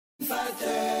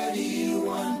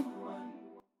531.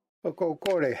 O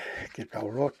kore ki tau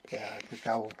lot ki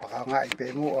tau pakangai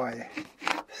pe mo ai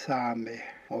sa me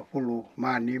o pulu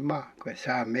manima ko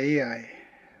sa me ai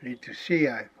ritu si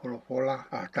ai pola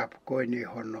a tapu koe ni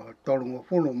hono tolungo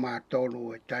pulu ma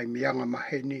tolu e taimianga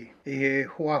maheni i he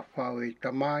huafa o i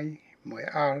tamai mo e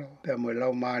alo pe mo e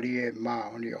lau mari e ma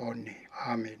oni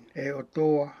amen e o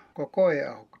toa ko koe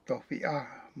a tofi a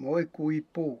mo e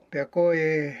kuipu pe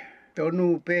koe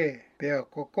tonu pe a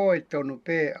koko e tonu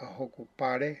pe a hoku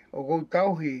pare o kou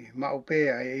tauhi ma o pe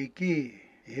a eiki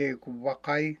i he ku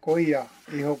wakai koia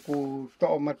i hoku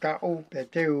to'o matau pe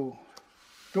teu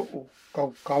tu'u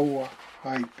kaua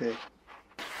ai pe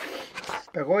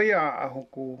koia a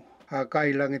hoku a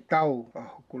kai lange tau a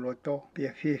hoku loto pe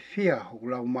fia hoku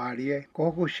lau marie ko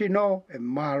hoku sino e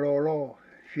malolo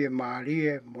fie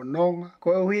marie mononga ko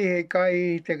uhi he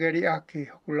kai te keri aki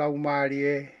hoku lau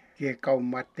marie ke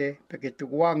kaumate pe ke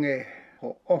tuwange ho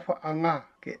ofa anga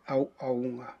ke au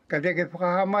aunga. Ka te ke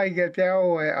whakahamai ke te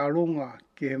au e alunga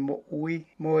ke mo ui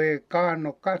mo e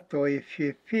kāno kato e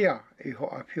fia i ho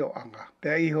a fio anga.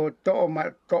 Pe i ho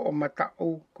to'o matau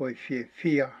ko e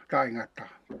fia taingata.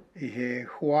 I he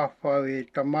huafa e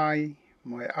tamai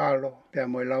mo e alo pe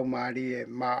mo e lau maari e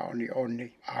oni.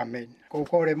 Amen. Ko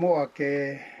kore moa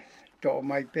ke to'o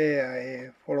mai pea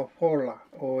e folofola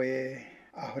o e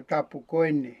aho tapu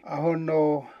koeni aho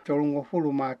no tolungo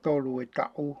fulu ma tolu e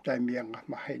tau taimianga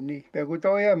maheni pe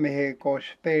kutoia me he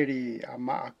kosperi a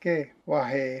maake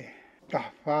wahe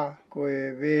tafa ko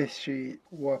e vesi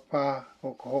uapa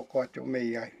hoko atu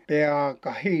mei ai pe a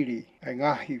kahiri ai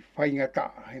ngahi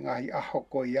whaingata ai ngahi aho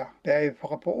koia pe e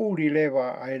whakapo uri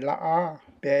lewa ai laa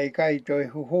pe e kai toi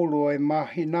huhulu e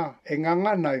mahina e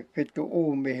ngangana e whetu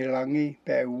u mehelangi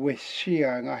pe e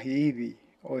uesia ngahi iwi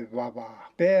oi wawa.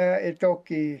 Pea e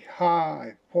toki hā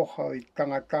e poha i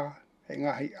tangata e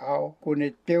ngahi ao.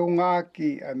 Kone teo ngāki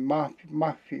e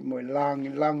mafi mo i langi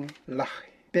lahi.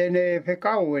 Pene e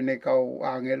whekau e ne kau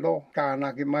angelo.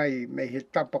 Tānaki mai me he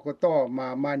tapakotoa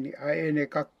mā mani a ene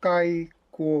kakai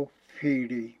kua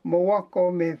whiri. Mo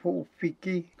wako me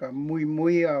fuufiki ka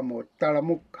muia mo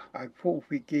talamuka ai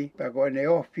fuufiki. Pea koe ne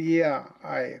ofia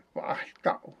ai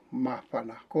whaahitau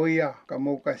mawhana. Ko ia ka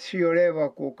muka sio lewa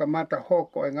ko ka mata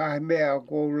hoko e ngahe mea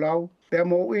ko lau. Pea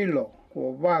mo ilo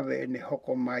ko wawe ne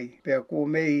hoko mai. Pea ko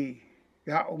mei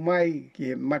hao mai ki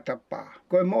he matapa.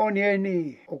 Koe mooni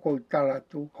eni o kou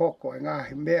talatu hoko e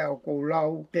ngahe mea o kou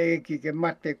lau. Te eki ke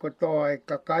mate kotoa e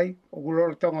kakai o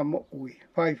kulorotonga mo ui.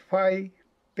 Whai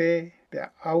pe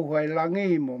au hai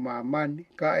langi mo mamani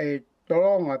ka e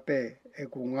tolonga pe e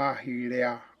ku ngahi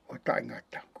lea o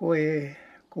taingata. Ko e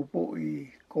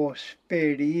kupui ko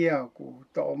speria ku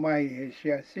to mai he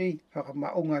siasi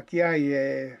whakamaunga ki ai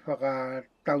e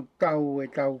whakatau e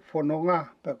tau whanonga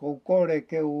pa ko kore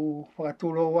ke u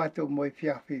whakatulo watu mo i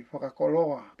whiawhi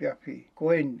whakakoloa whiawhi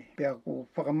koeni pia ku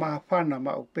whakamahawhana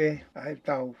ma upe a he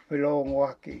tau whilongo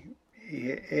aki i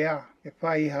he ea e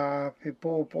whai ha whi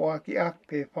pōpō aki ak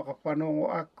pe whakawhanongo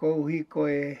ak ko uhi ko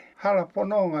e hala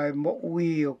whanonga e mo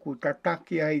ui o ku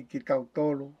tataki ai ki tau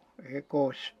tolu e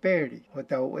ko speri o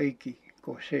tau eiki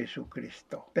ko Jesu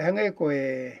Kristo. Pehange ko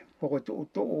e whakotu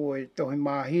e tohi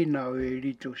mahina o e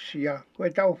ritu sia. Ko e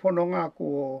tau whanonga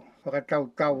ko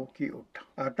whakatau ki uta.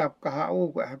 A tapu kaha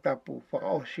u ko e hatapu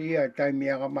whakaosia e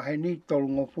taimianga maheni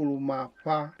tolungo fulu ma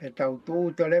wha. Pe tau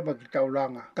tuuta lewa ki tau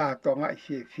langa. Kātoanga i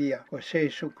se fia. Ko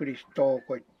Jesu Kristo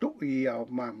ko e tui au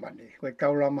mamani. Ko e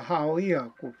tau lama hao ia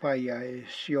ko whai a e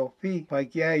siofi. Whai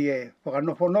ki ai e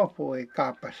whakanofo e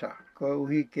kāpasa. Ko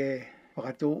uhi ke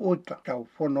whakatu uta tau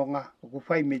whanonga o ku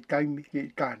whai me taimi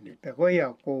ki tāne. Pe koe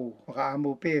au kou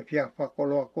whakaamu pē whia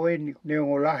whakoloa koeni.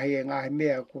 Neongo lahi e ngahi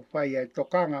mea ku whai e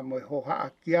tokanga mo i hoha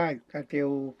aki ai. Ka te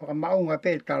u whakamaunga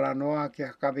pē talanoa ki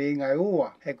a kawe inga e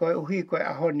ua. He koe uhi koe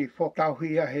ahoni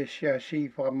whokauhi a he sia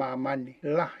si whakamamani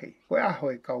lahi. Koe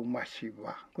aho e kau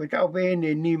masiwa. Koe tau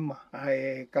pēne nima a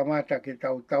e kamata ki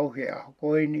tau tauhe aho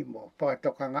koeni mo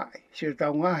whakatokanga ai. Sio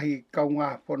tau ngahi kau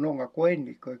ngā whanonga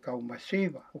koeni koe kau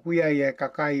masiwa. O kuia i e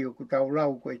kakai o ku tau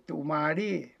lau koe tu maari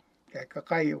e. Kai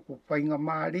kakai o ku whainga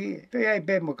maari e. Toi ai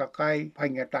pē mo kakai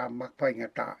whainga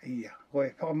tā ia.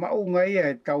 Koe whakamaunga ia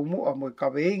e tau mua mo i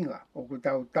kaweinga. O ku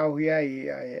tau tauhi ai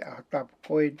e ahatapu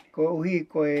koeni. Koe uhi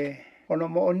koe ono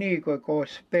mo oni koe ko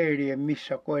speri e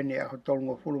misa koeni aho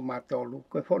tolungo fulu matolu.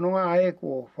 Koe whanonga e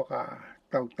ko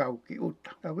tau ki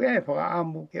uta. Tau e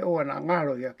whakaamu ke oa na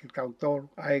ngaro ia ki tau tolu.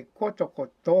 Ai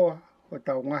kotoa o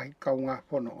tau ngahi kau ngā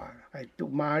whanonga. Ai tu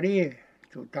maari e.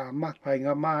 Tu tāmak,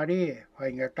 whainga maari e,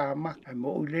 whainga tāmak, ai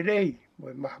mo ulerei, mo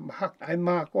i mahak, ai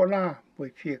mā kona, mo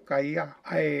i whia kai a,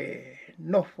 ai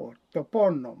nofo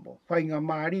topono mo whainga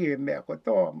maari e mea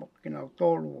kotoa mo kina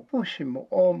tolu pusi mo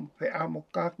om pe amo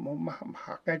kak mo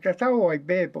maha. Kai te tau ai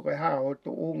be po kai haa o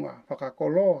tu unga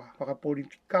whakakoloa,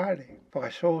 whakapolitikare,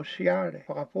 whakasosiare,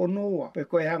 whakaponua pe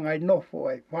koe hangai nofo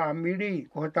ai whamiri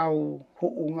ko tau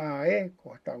huunga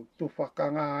ko tau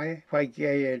tufakanga whaiki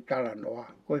e talanoa.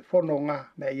 Koe whanonga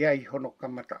me iai hono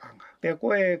kamataanga. Te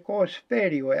koe ko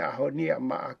speri o ahonia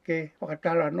maake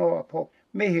whakatalanoa po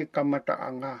mehe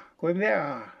kamataanga. Koe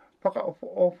mea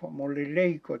whakaofa mo le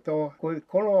lei ko toa. Koe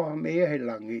koloa me ia he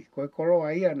langi. Koe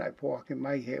koloa ia nai poake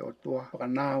mai he o tua.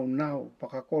 Whakanau nau.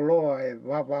 Whakakoloa e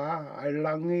wawa ai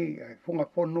langi, ai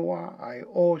whungaponua, ai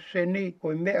o seni.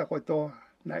 Koe mea ko toa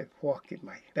nai poake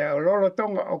mai. Te o lolo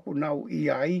tonga oku nau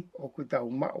iai oku tau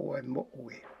mau e mo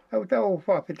ue. Au tau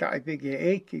whawhita ai peke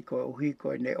eki ko uhi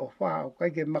ko ne o whao. Kai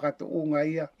ke makatu unga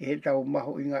ia i he tau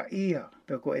mahu inga ia.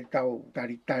 Pe ko e tau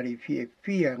tari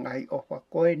fie ngai ofa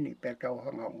koeni. Pe tau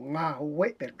hanga ngā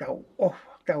hue. Pe tau ofa.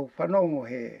 Tau whanongo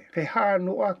he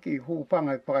whehanu aki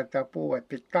hūpanga i whakatapu ai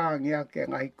pe tāngi ake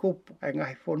ngahi kupu. Ai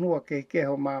ngahi whanua ke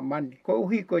keho mā mani. Ko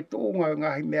uhi ko e tuunga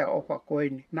ngahi mea ofa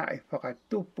koeni. Na e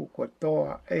whakatupu ko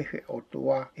toa e he o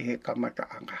tua i he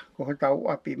kamataanga. Ko he tau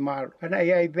api malo. Kana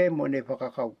iai vemo ne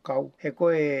whakakau kau. He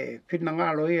koe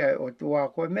pinangalo ia o tua.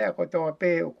 Koe mea ko toa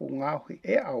pe o ku ngauhi.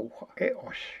 E auha. E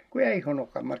osi. Koe ai hono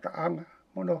kamataanga.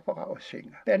 Mono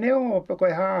whakaosinga. Pe neongo pe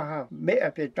koe haha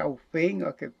mea te tau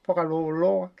whainga ke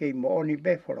whakaloloa ke i mooni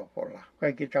be wholofola.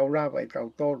 Kai ke tau lava i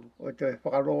tau tolu. O te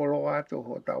whakaloloa atu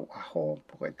ho tau aho.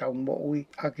 Po koe tau moui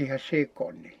aki ha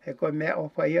sekoni. He koe mea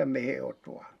o whaia me he o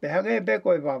tua. Pe hange be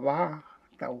koe wawa.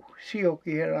 Tau sio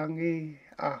ki he rangi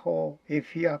aho he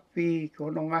fiapi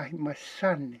kono ngahi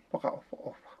masane.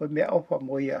 Whakaofa. Koe mea ofa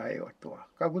mo ia e o tua.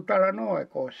 Ka kutara noa e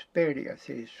ko speri a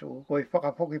sesu. Koe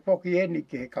whakapoki eni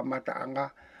ki he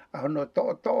kamataanga. A hono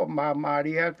to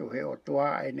maamari atu he o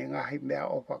tua e ne ngahi mea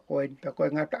ofa koeni. Pe koe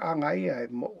ngataanga ia e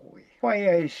mo ui. Whai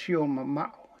e sio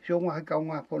mamao. Sio ngahi kau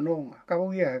ngā whanonga.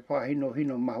 Kau ia he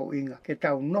whahino mahu inga. Ke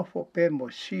tau nofo pe mo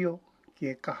sio ki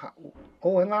e kaha u.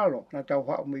 O e ngalo na tau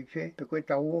hao mui whe. Pe koe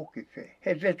tau o ki whe.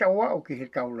 He te tau au ki he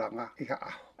tau langa i ka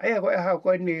aho. Aia koe aha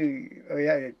koe ni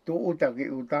tu uta ki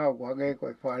utao ko hake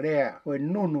koe wharea. Koe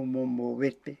nunu mo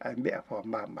vete ai mea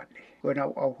whamamane. Koe nau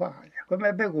au haya. Koe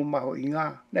mea peku maho i ngā.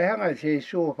 Nei hanga se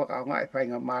sua whakaonga e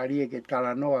whainga maari ke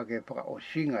talanoa ke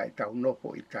whakaosinga e tau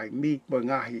nopo i taimi. Mo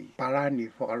ngahi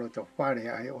parani whakaloto whare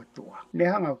ai o tua. Nei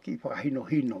hanga ki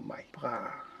whakahino mai.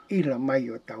 Ila mai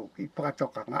o tau ki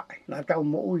whakatoka ngai. Nā tau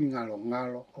mo ui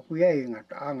ngalo. O kuiai e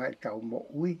ngata anga e tau mo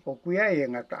ui. O kuiai e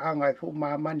ngata anga e fu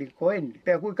mamani koeni.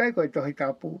 Pea kui kai koe tohi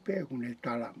tapu pe kune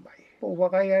tala mai. Po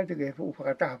wakai atu ke fu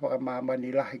whakataha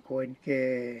whakamamani lahi koeni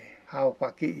ke hao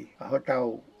whaki aho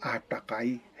tau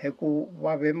ātakai. He ku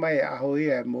wawe mai aho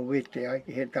ia e mo vete ai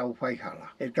i he tau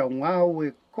whaihala. E tau ngau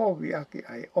e kovi aki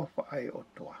ai ofa ai o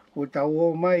toa. Ku tau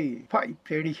o mai whai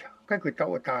te riha. Kai koe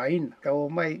tau o tāina. Tau o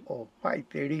mai o whai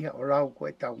te riha o lau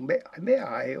koe tau mea. Mea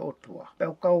ai o toa.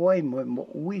 Pau kau ai mo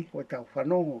ui o tau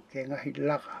whanongo ke ngahi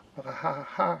laga.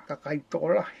 Whakahaha kakai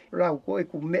tolahi. Lau koe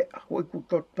ku mea. Koe ku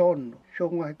totono.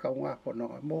 Songa he kau ngā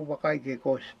whanonga. Mō wakai ke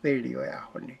ko speri o e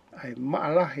ahoni. Ai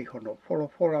maalahi hono.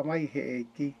 Wholofola mai he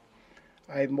eki.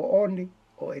 Ai mo oni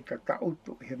o e ta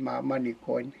tautu he mamani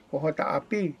koeni. Ko hota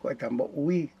api ko e ta mo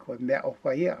ui ko mea o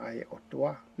whaia ai o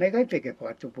tua. Nei kai teke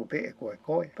whakatupu pe e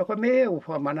koe. Pa ko me u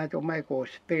whamanato mai ko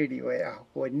speri o e aho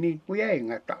koe ni. Kui ai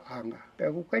ngata anga. Pe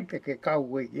ku kai teke kau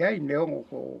koe ki ai neongo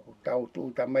ko tautu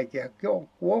uta mai ki hakio.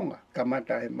 Kuonga.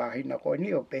 Kamata e mahina koe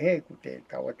ni o pehe ku te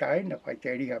tau taina kai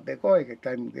te riha pe koe ke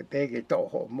taimu ke pehe ke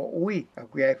toho mo ui. A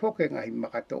kui ai whoke ngahi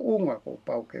makato unga ko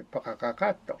pau ke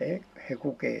pakakakato. He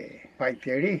ku ke pai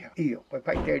te riha. Iyo. Koe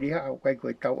pai te riha au kai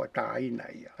koe tau a taina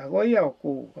ia. A koe ia o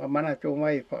ku whamanato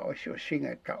mai wha osi o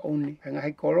singa e ta uni. He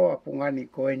ngahi koloa pungani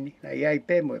koeni. Na iai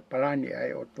pe mo e palani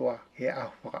ai o tua he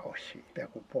aho whakaosi. Pea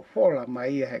ku pofola mai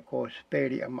ia he ko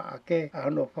speri a maake. A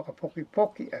hono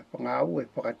whakapoki e whangau e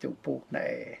whakatupu na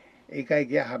e kai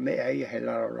ki aha mea ia he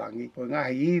larolangi. Koe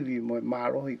ngahi iwi mo e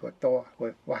mālohi ko toa.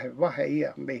 Koe wahe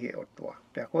ia mehe o toa.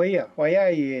 Pea koe ia, wai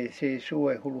ai e se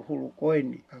sue hulu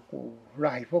koeni. Ka ku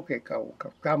rahi foke kau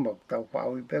kama tau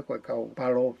whaui pe koe kau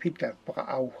palo pita paka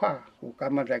auha. Ku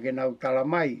kamata ke nau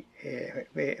talamai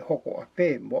e hoko a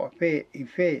whē, mo a whē i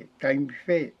whē, taimi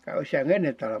whē. Ka o sia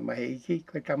ngene talamai iki,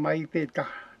 koe tamai whē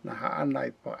taha. Na haana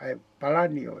i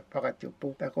palani o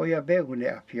whakatupu. Ta ko ia behu ne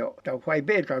a whio. Tau whai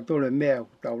be tau tole mea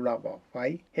tau lava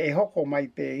whai. He hoko mai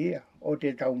pe ia. o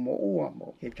te tau mo ua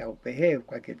mo ke tau peheu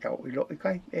ka ke tau ilo i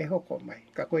kai e hoko mai.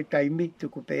 Ka koe taimi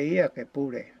tuku pe ia ke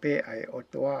pure pe ai o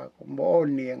toa ko mo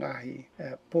oni e ngahi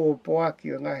pō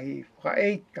poaki o ngahi wha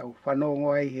ei tau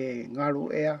whanongo ai he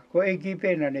ngaru ea. Ko e ki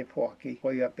pena ne poaki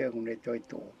ko ia pengu ne toi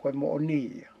tō. Ko mo oni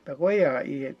ia. Ta koe ia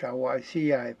i e tau a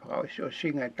sia e whakao o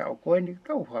singa e tau koe ni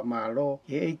tau wha mālo.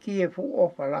 E e ki e fu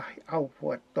ofa lahi au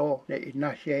fua tō ne i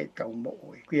nasia e tau mo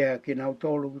oi. Kia ki nau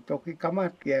tōlu ku toki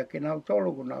kamat. Kia ki nau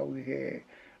tōlu ku nau i he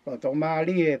lo tō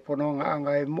maali e pononga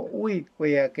anga e mo ui.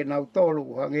 Kia ki nau tōlu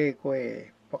ku hange koe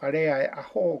whakarea e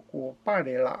aho kua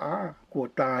pare la a. Kua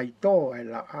tai tō e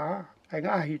la a. Ai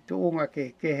ngahi tuunga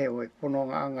ke kehe o e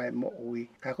pononga anga e mo ui.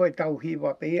 Ka koe tau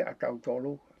hiwa pe a tau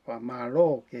tōlu. Wa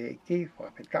mālo ke ki wha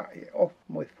peta e of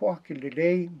mo e whaki le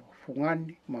rei mo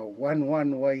fungani ma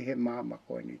wanu ai he māma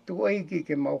koe ni. Tu eiki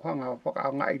ke mauhanga o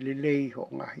whakaanga i le rei ho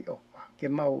ngahi ofa.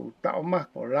 Ke mau tao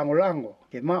mako lango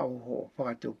ke mau ho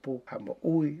whakatupu ha mo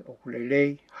ui o kule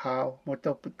rei hao mo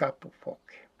topu tapu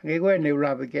whoke. Nge koe ne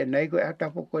ulawe ke nei koe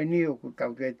atapu koe ni o ku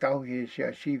tau ke tau he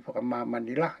sia si whakamama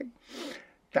ni lahi.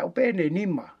 Tau pene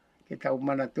nima ke tau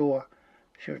manatua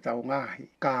sio tau ngahi.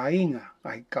 Ka inga,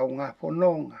 ngahi kau ngā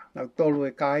whanonga. Nau tolu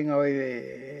e ka inga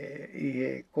i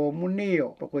he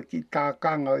komunio. Poko ki tā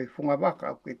kanga o i whunga waka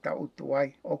au ke tau utu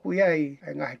ai. O kui ai,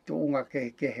 ai ngahi tuunga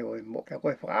ke kehe o i mo. Ka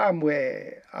koe whaamu e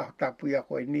aho tapu ia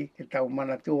koe ni ke tau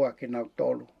manatua ke nau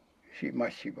tolu. Si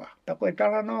masiwa. Ta koe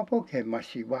tala noa po ke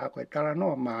masiwa. Koe tala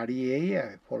noa maari e ia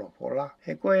e wholofola.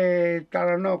 He koe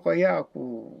tala noa koe ia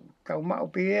ku tau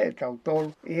maupi e tau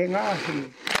tolu. I he ngahi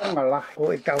anga lahi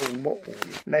o e tau mo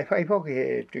ui. Nei whai foki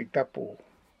he tui tapu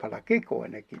palakiko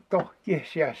ene ki toh. Ki he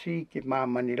siasi ki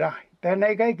mamani lahi.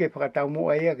 Pēnei kai ke whakatau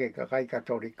mua ia ke kakai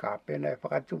katolika. Pēnei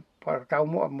whakatau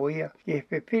mua mo ia. Ki he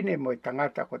pepine mo i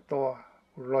tangata kotoa.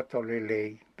 Loto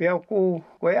lelei. Pea ku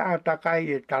koe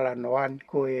ātakai e tala noani.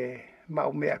 Koe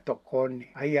mau mea tokoni.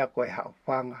 Aia koe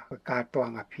haupanga. Koe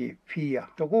kātoanga pia.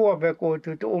 Tokua pe ko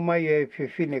tutu umai e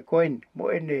whiwhine koeni. Mo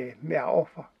ene mea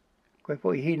ofa. Koe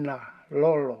po hina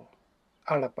lolo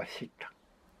alapasita.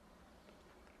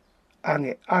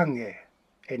 Ange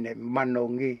ene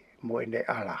manongi mo ene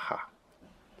alaha.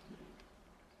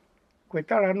 Koe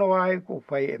tala noa ai ku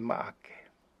whai e maake.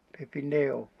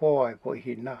 Pepine o poa e po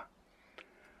hina.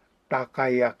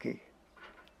 Takai aki.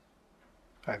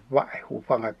 Ai wae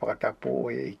hupanga i pakatapu o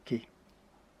e iki.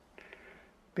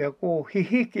 Pea ko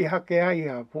hihiki hake ai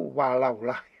ha pu wālau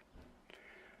lahi.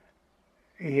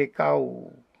 I he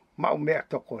kau mau mea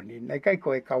tokoni. Nei kai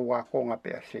koe kau wakonga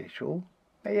pea sesu.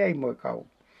 Nei ai mo kau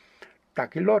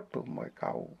takilotu mo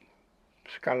kau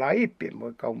skalaipi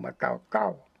mo kau matau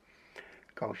kau.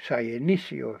 Kau sai e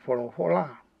nisi o e wholofola.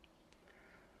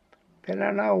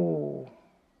 Pena nau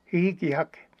hihiki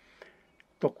hake.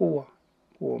 Tokua,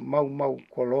 kua mau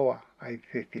koloa ai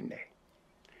whiwhine.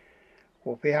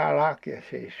 Kua peha laki a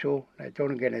se so, nei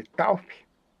tonu kene taupi.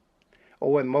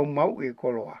 O e mau i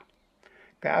koloa.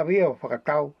 Ka awia o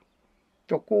whakatau,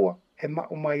 tokua e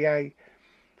mau mai ai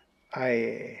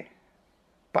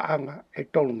paanga e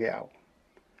tonu nge au.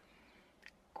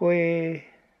 Koe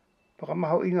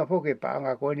whakamaho inga poke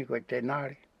paanga koe ni koe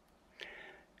tenari.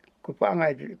 Koe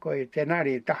paanga koe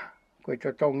tenari e taha, koe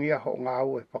totongia ho ngā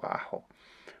au e whakaaho.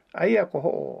 Aia ko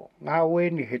ho ngā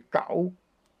weni he tau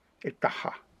e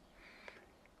taha.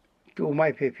 Tu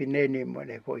mai whiwhineni mo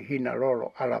ne po hina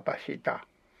lolo alapasita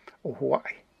o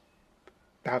Huai.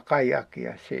 Tā kai aki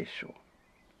a sesu.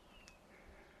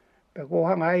 Pe ko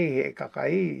hanga ai he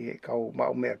kakai he kau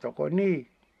mau mea toko ni.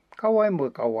 Kau ai mo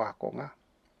kau wakonga.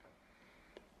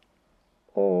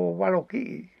 O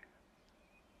waloki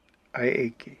ai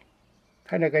eiki.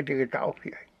 Hana kai teke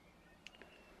taupi ai.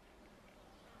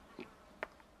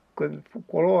 Koe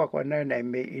koloa koe nei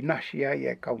me inasi ai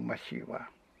e kau masiwa.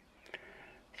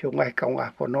 Sio ngai kau ngā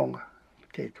whanonga.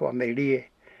 Te tua me rie.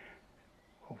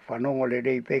 O whanonga le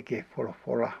rei peke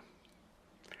wholofola.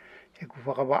 E ku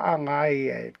whakawaanga ai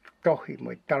e tohi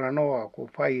mo i talanoa ko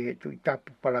whai he tui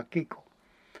tapu palakiko.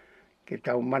 Ke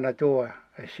tau manatoa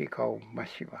e si kau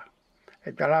masiwa.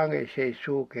 E talanga e se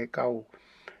su ke kau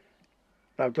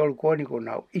lau tolu koni ko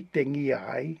nau itengia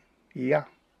ai. Ia.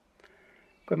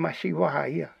 Koe masiwa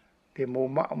ia. Te mō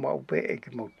mau pe e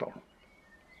ki mō tonu.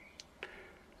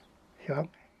 Ia,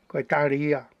 koe tāri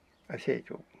ia a se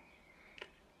tō.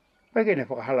 Koe kene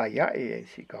whakahala ia e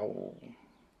si kau.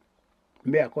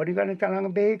 Mea koni kane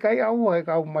tananga pe kai au e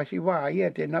kau masiwa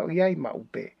ia te nau iai mau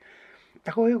pe.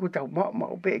 Tako he ko tau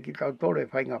mau pe ki tau tore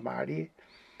whainga maari.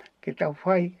 Ke tau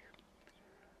whai.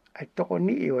 Ai toko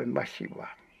ni o e masiwa.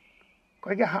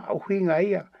 Koe kia haa uhinga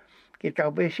ia. Ke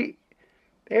tau pe si.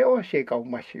 E o se kau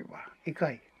masiwa. I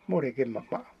kai. More ke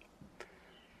mapa.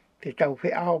 Te tau whi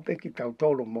ao pe ki tau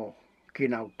tolo mo ki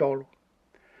nau tolo.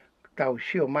 Tau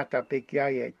sio mata pe ki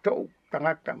ai e tou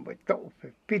tangata mo e tou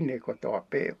pe pine ko toa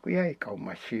pe. Kuia e kau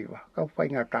masiwa, kau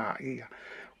whainga tā ia.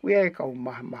 Kuia e kau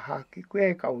mahamahaki,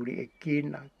 kuia e kau li e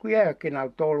kina. Kuia e ki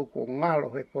nau tolo ko ngalo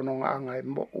he pononga anga e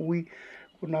mo ui.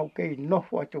 Kunau kei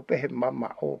nofo atu pehe mama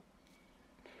o.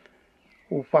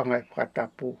 Uwhanga e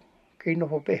whakatapu. Kei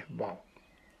nofo pehe wau.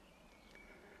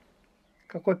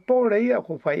 Ka koe pōle ia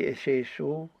ko whai e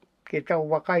sesu. Ke tau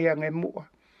wakai ange mua.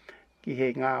 Ki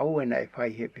he ngā ue na e whai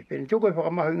he pepene. Tuko e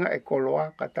whakamahu inga e koloa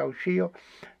ka tau sio.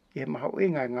 Ki he mahu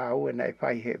inga ngā ue na e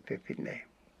whai he pepene.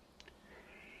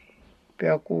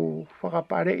 Pea ku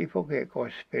whakapare i whoke e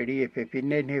kosperi e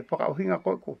pepene. He whakauhinga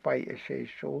koe ko whai e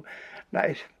sesu. Na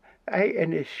e ai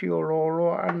ene sio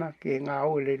lolo ana ki he ngā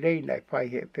ue le lei na e whai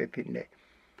he pepene.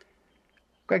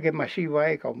 Kai ke masiwa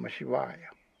e kau masiwa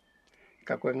ia.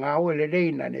 Ka koe ngā ue le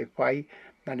lei na ne whai.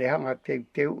 Na ne hanga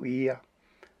teu ia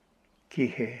ki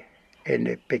he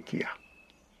ene pekia.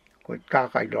 Koe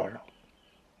kākai lolo.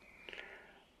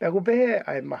 Pea kupehe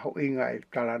ai mahu inga e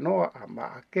talanoa a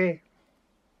maake.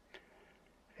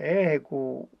 He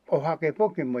ku ohake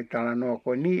poki mo i talanoa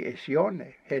ko ni e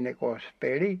sione. Hene ko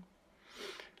speri.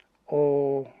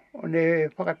 O ne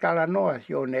whakatalanoa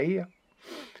sione ia.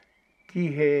 Ki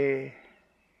he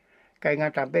kai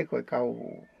ngata peko e kau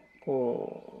ko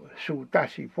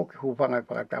sutasi foki hupanga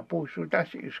whakatapu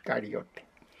sutasi Iskariote.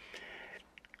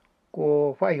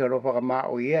 Ko whaihoro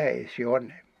whakamao ia e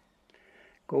sione.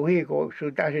 Ko hi ko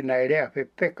sutasi na erea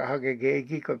pepeka hake ke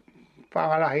eki ko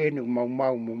whangalahi enu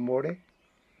mau momore.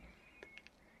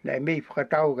 Na e mei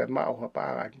whakatau ke mao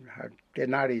hapaa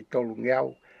tenari tolu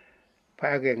ngiau.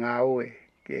 Whaake ngā ue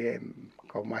ke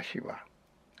kau masiwa.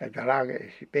 E talage e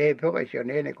si pehe poka e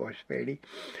sione ene ko speri.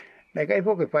 Nei kai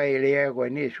poke whai lea koe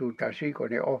ni sutasi ko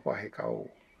ne ofa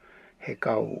he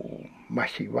kau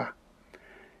masiwa.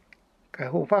 Kai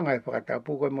hupanga e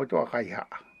whakatapu koe motoa kai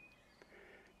haa.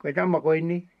 Koe tama koe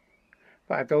ni,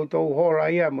 whakatautou hola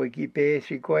ia mo i ki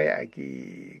pēsi koe a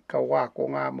ki kau wako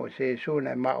ngā mo se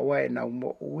suna e maua e nau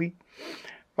mo ui.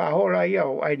 Whahola ia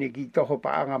o aine ki toho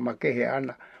paanga ma kehe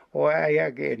ana o ai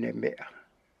ake ene mea.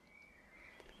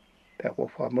 Pea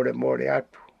ko whamore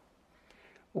atu.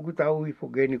 Uku tau i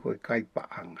whogeni koe kai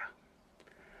paanga.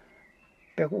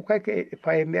 Pea ko kai ke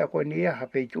whae mea koe ni aha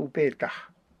pei tu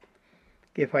pētaha.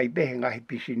 Ke whai pehe ngahi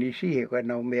pisinisi he koe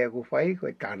nau mea ku whai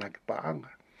koe tāna ki paanga.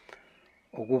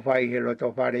 O ku whai he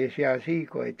loto whare esi asi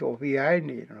koe tō whi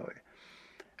aini.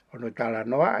 Ono tala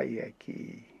noa ai ki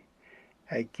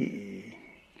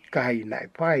kai nai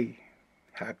whai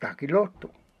ha taki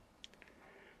loto.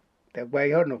 Te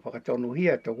wai hono whakatonu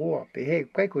hia to kua pe he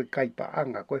kai koe kai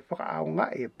paanga koe whakaonga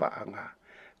e paanga.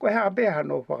 Koe haa peha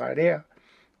no whakarea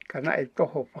kana e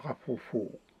toho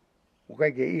whakafufu. O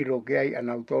kai ke ilo ke ai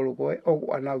anau tolu koe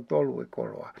o anau tolu e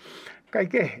koloa. Kai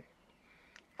ke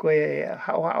koe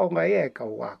haonga e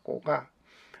kau wako ngā.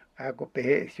 A ko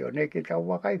pehe sione ke tau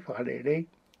wakai whakarerei.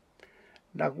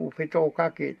 Na ku whetō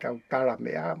kake tau tala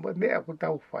mea mea ku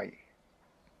tau whai.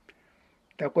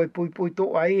 Ta koe pui tō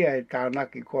aia e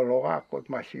tānaki koloa koe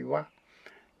masiwa.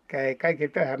 Kai ke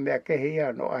teha mea kehe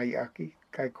ia no ai aki.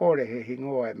 Kai kore he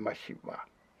hingoa e masiwa.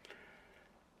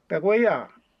 Pea koe ia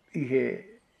i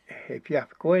he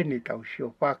piafi koe ni tau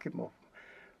sio Pākimo.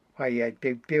 Whai ai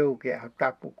teu ke a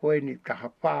tapu koe ni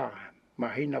taha pā.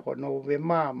 Mahina ko nove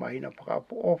mā, mahina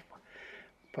whakapu ofa.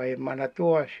 Whai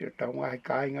manatua sio tau ngahi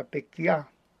kāinga pekia.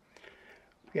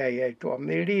 Pea ai toa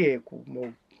merie ku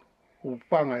mō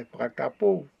upanga e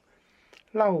whakatapu.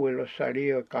 Lau e lo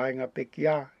sario kāinga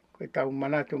pekia. Koe tau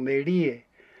manatu merie.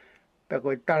 Pea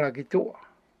koe tala ki tua.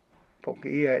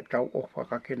 Poki ia e tau ofa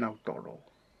ka ke nau tolo.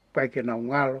 Pai ke nau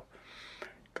ngalo.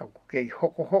 Kau kei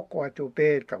hoko atu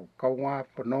pē tau kau ngā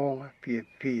whanonga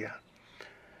pia.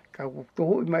 Kau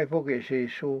tuhu i mai poki e se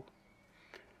su.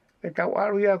 E tau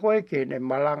aru ia koe ke ne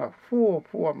malanga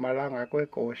fua malanga koe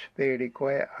ko speri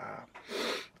koe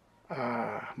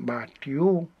a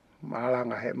Matiu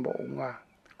malanga he mounga.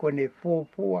 Koe ne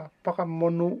fua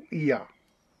pakamonu ia.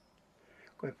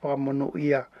 Koe pakamonu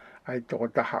ia ai toko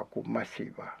taha ku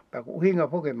masiwa. Paku uhinga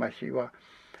poke masiwa.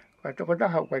 Koe toko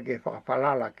taha koe ke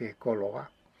whakapalala ke koloa.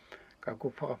 Ka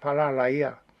ku whakapalala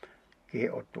ia ke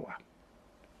otua.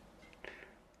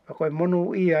 Koe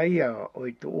monu ia o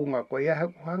i tuunga koe ia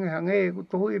haku hange ku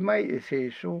tuhui mai e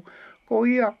sesu. Ko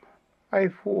ia ai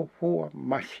fua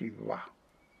masiwa.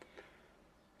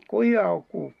 Ko ia o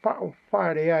ku whao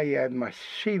whare ai ai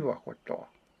masiwa kotoa.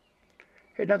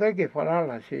 He na kai ke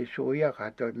whalala sesu ia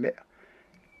katoe mea.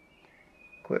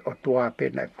 Koe otua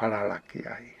pena e whalala ki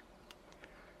ai.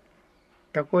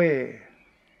 Ta koe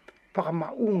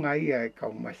whakamaunga ia e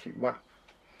kau masiwa.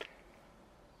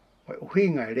 o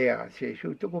uhinga e rea se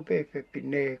su tuko pe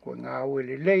pine ko ngā ue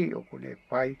le lei o kune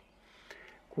pai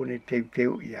kune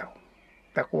teu iau.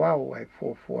 Tako au ai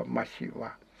fōfua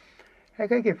masiwa. He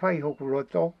kai ke whai hoku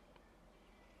roto,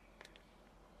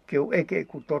 ke u eke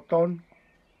ku toton,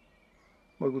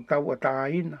 mo ku tau a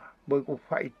tāina, mo ku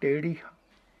whai te riha.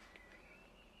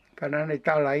 Kanane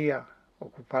tala ia, o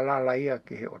ku palala ia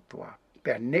ke he otua.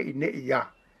 Pea nei ia,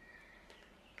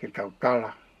 ke tau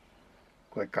tala,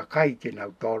 koe kakai ke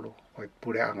nau tolu, koe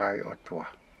pure angai otua.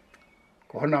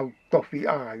 Ko honau tofi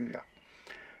a ia.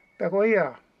 Pea ko ia,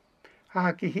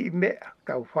 haha ki hi mea,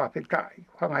 tau whawhetai,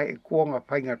 hanga e kuonga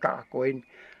painga taa koeni,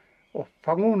 o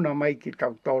whanguna mai ki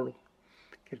tau tolu,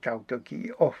 ke tau toki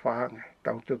i ofa ange,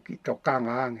 tau toki i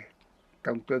tokanga ange,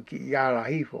 tau toki i ala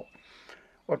hifo.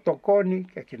 O tokoni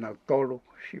ke ki nau tolu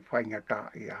si whainga tā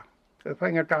ia. E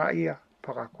whainga tā ia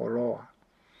whakakoloa.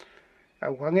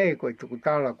 Au hange koe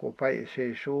tukutala ko pai e se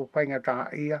so whainga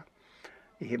tā ia,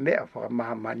 i he mea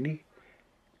whakamahamani,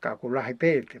 ka kulahi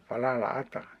pē te whalala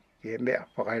ata, i he mea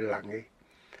whakailangi.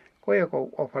 Koe ko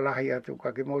o whalahi atu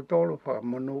ka ki mo tolu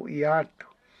whakamonu i atu,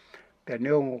 te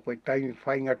neongo koe taimi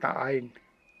whainga tā aini.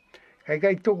 Hei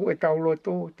kai tuku e tau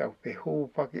loto, tau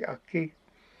pehu paki aki,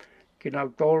 ki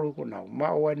nau tolu ko nau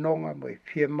maua nonga mo e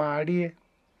fie maarie,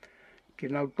 ki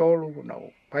nau tolu ko nau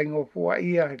paingo fua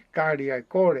ia he tāri ai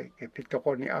kore ke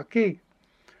pitokoni aki,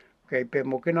 kei pe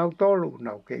mo ki nau tolu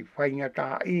nau kei whainga tā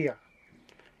ia,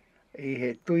 i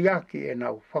he tuiaki e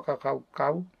nau whakakau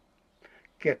kau,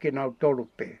 kia ki nau tolu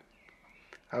pe.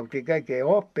 Au te kai ke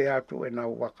ope atu e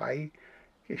nau wakai,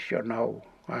 ke sio nau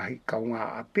ahi kau ngā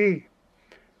api,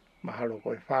 mahalo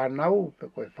koe whanau, pe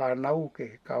koe whanau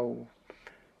ke kau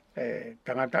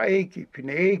tangata eiki,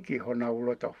 pine eiki hona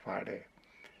uloto whare.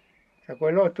 Ka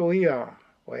koe loto ia,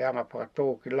 o anga whakatō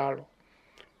ki lalo,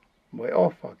 mo e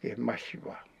ofa ki he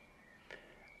masiwa.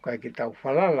 Kai ki tau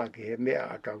whalala ki he mea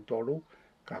a tau tolu,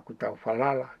 ka ku tau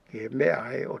whalala ki he mea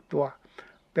he otua,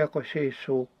 pea ko se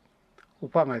so,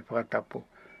 upanga i whakatapu,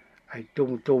 ai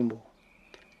tumu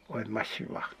o e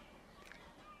masiwa.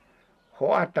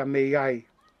 Ho ata me iai,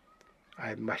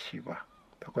 ai masiwa.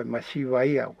 Pa koe masiwa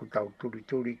ia ku tau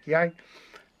turi ki ai.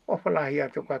 O whalahi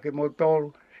atu ka ke mo tolu,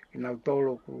 ki nau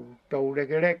tolu ku tau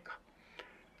reka.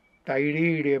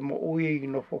 Tairire mo ui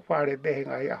no whawhare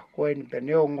behenga ia koeni pe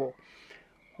neongo.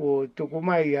 Ko tuku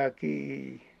mai a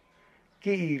ki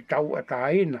tau a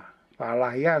tāina.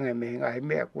 Whalahi ange mehenga he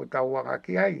mea ko tau wanga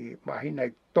ki ai. Mahina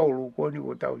i tolu koni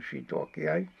ko tau sitoa ki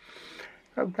ai.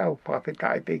 Kau tau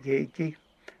whawhetai pe ki heiki.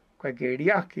 Koe ke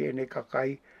riaki e ne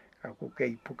kakai. Aku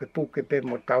kei puke pe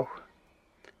mo tau.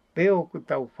 Peo ku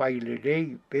tau whaile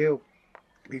rei, peo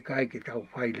ki kai ki tau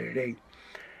whaile rei.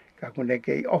 Ka kune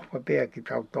kei ofa pea ki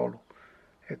tau tolu.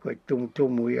 E koe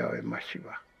tumu ia o e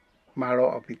masiwa.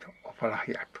 Malo apito o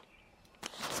whalahi atu.